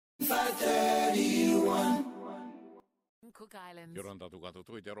531. Cook Islands. Yoranda tu kato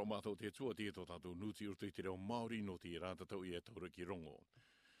toi te romato te tua te to tatu nuti urte te reo Maori no te rata tau i e taura ki rongo.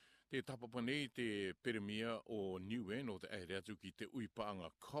 Te tapapane te peremia o Niue no te aere atu ki te uipaanga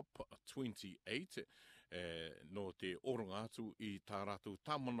COP28 no te oronga atu i tā rātou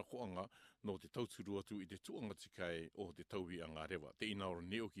tāmana koanga no te tauturu atu i te tuanga tikai o te tauhi a ngā rewa. Te inaoro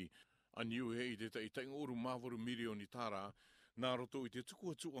neoki a Niue i te tainga oru māwaru milioni tāra nā roto i te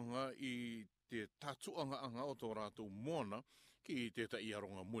tukua tuanga i te tātuanga anga o tō rātou moana ki te tai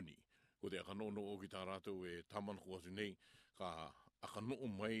aronga muni. Ko te akanono o ki tā rātou e tāmana ko atu nei ka akanono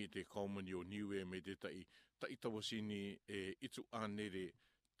mai te kaumani o Niue me te tai tawasini e itu anere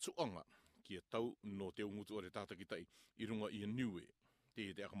tuanga ki a tau no te ungutu o re tāta ki tai i runga i a Niue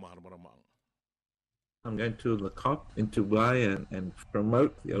te akamaharamara maanga. I'm going to the COP in Dubai and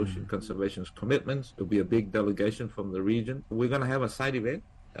promote the ocean conservation's commitments. There'll be a big delegation from the region. We're going to have a side event,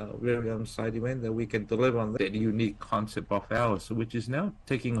 a very young side event that we can deliver on that unique concept of ours, which is now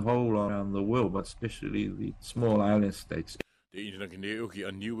taking hold around the world, but especially the small island states. Te ina ki ne oki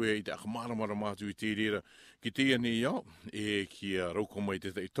a Niue i te akamaramara mātu i te rera ki te ane iau e ki a rauko mai te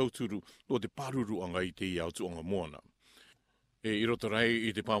tauturu no te paruru anga i te iau tuanga moana. E i roto rai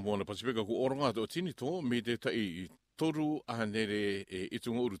i te Pāmoana Pasifika ku oronga o tini tō me te tai toru ahanere e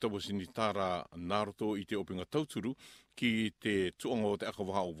itunga uru tawasini tāra nāroto i te opinga tauturu ki te tuanga o te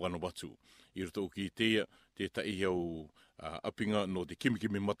akawaha o Vanuatu. I roto ki te tai au apinga no te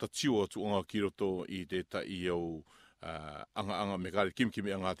kimikimi matatiwa tuanga ki roto i te tai au anga me kare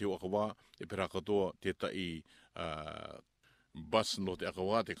kimikimi anga te o akawa e pera katoa te tai bus no te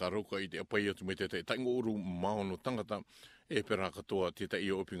akawa te karoka i te apai atu me te tai taingo uru maono tangata e pera katoa te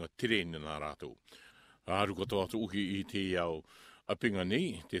tai o opinga tirene nā rātou. Aru katoa atu uki i te iau apinga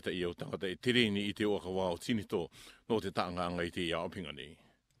nei, te tai o tangata e tirene i te o akawa o tinito no te taanga anga i te iau apinga nei.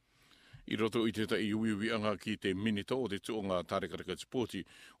 I roto i te tai uiwi anga ki te minito o te tuonga tārekareka sporti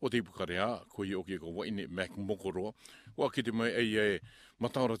o te ipukarea, ko i oki ko waine Mac Mokoroa. Wa ki te mai e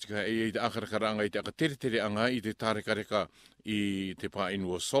mataura tika e te akarakara anga i te akatere anga i te tārekareka i te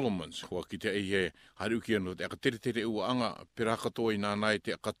pāinua Solomons. Wa ki te haruki no te akatere ua anga perakatoa i nānai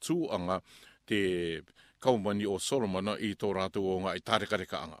te akatū anga te kaumani o Solomon i tō rātou o ngā i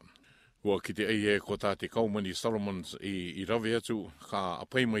tārekareka anga. Wa ki te ko tā te kaumani Solomons i rawe atu ka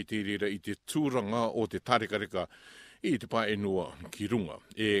apai mai te rira i te tūranga o te tārekareka i te pāenua ki runga.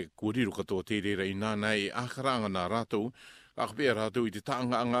 E kōriru katoa te rira i nānai e ākaranga nā rātou, akapea rātou i te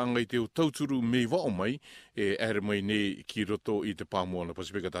tāanga anga i te tauturu me wao mai, e ere mai nei ki roto i te Pāmoana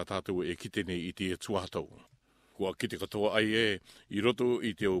Pasifika tā tātou e kite nei i te tuatau. Kua kite katoa ai i roto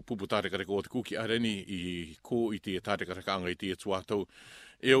i te pupu tārekareka o te kuki areni i ko i te tārekareka anga i te tuatau,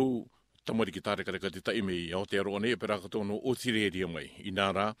 e au tamari ki tārekareka te taimei o te aroa nei, pera katoa no o tireria mai. I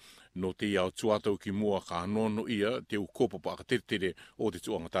nāra, no te iau tuatau ki mua ka anono ia, te u kōpapa aka tere o te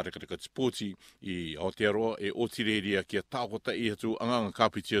tuanga tārekareka te sporti i Aotearoa, e o tireria ki a tākota i atu, anganga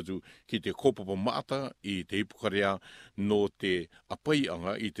kāpiti atu ki te kōpapa maata i te ipukarea no te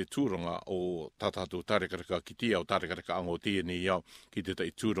apaianga i te tūranga o tātātou tārekareka ki te iau tārekareka anga o te nei iau ki te tai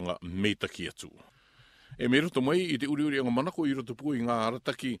tūranga meitaki atu. E me roto mai i te uriuri anga manako i roto pui ngā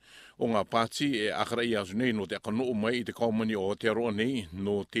arataki o ngā pāti e akara i asu nei no te akanoo mai i te kaumani o Aotearoa nei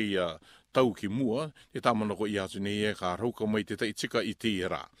no te tau ki mua, te tāmanako i asu nei e ka rauka mai te tai tika i te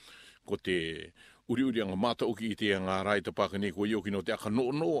rā. Ko te uriuri anga mata oki i te ngā rā i te pākani ko i oki no te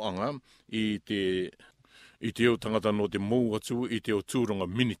akanoo anga i te o tangata no te mou atu i te o tūranga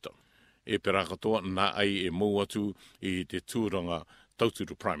minita. E pera katoa nā ai e mou atu i te tūranga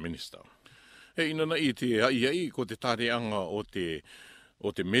tauturu Prime Minister. E inana i te ai ko te tāreanga o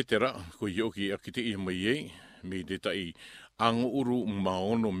te metera, ko i oki a ki te i mai ei, me te tai anga uru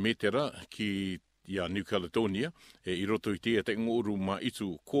maono metera ki ia New Caledonia, e i roto i te tainga uru ma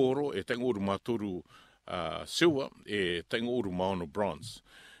itu koro, e tainga uru ma toru silver, e tainga uru maono bronze.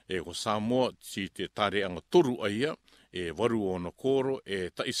 E ko Samoa si te tāreanga toru aia, e waru o na koro,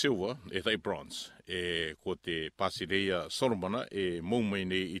 e tai silver, e tai bronze. E ko te Pasireia Solomona, e maumai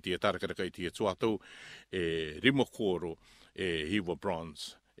nei i te tārekareka i te tuatau, e rima koro, e hiwa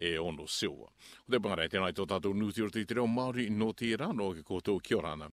bronze, e ono silver. Ko te pangarai, tēnā i tō tātou nuti o te reo Māori no te rano, ke koutou kia orana.